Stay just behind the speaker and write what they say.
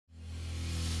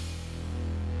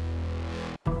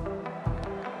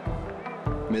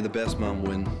May the best man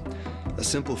win. A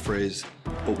simple phrase,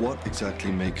 but what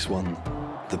exactly makes one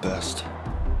the best?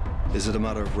 Is it a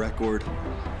matter of record,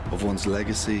 of one's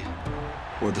legacy,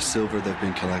 or the silver they've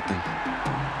been collecting?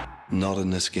 Not in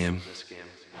this game.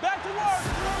 Back to work!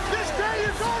 This day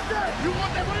is on day! You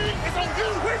want that ring? It's on you!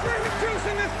 We're drinking juice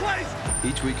in this place!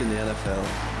 Each week in the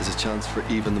NFL is a chance for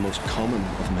even the most common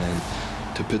of men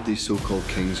to put these so-called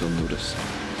kings on notice.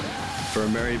 For a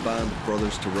merry band of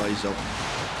brothers to rise up,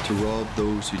 to rob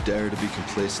those who dare to be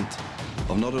complacent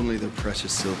of not only their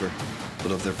precious silver,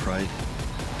 but of their pride,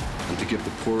 and to give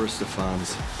the poorest of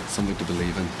fans something to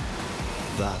believe in.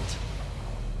 That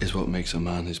is what makes a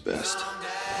man his best.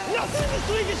 Nothing in this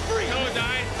league is free! No, it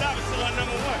ain't. That was still our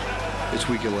 #1. It's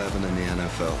week 11 in the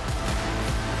NFL.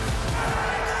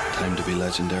 Time to be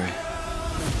legendary.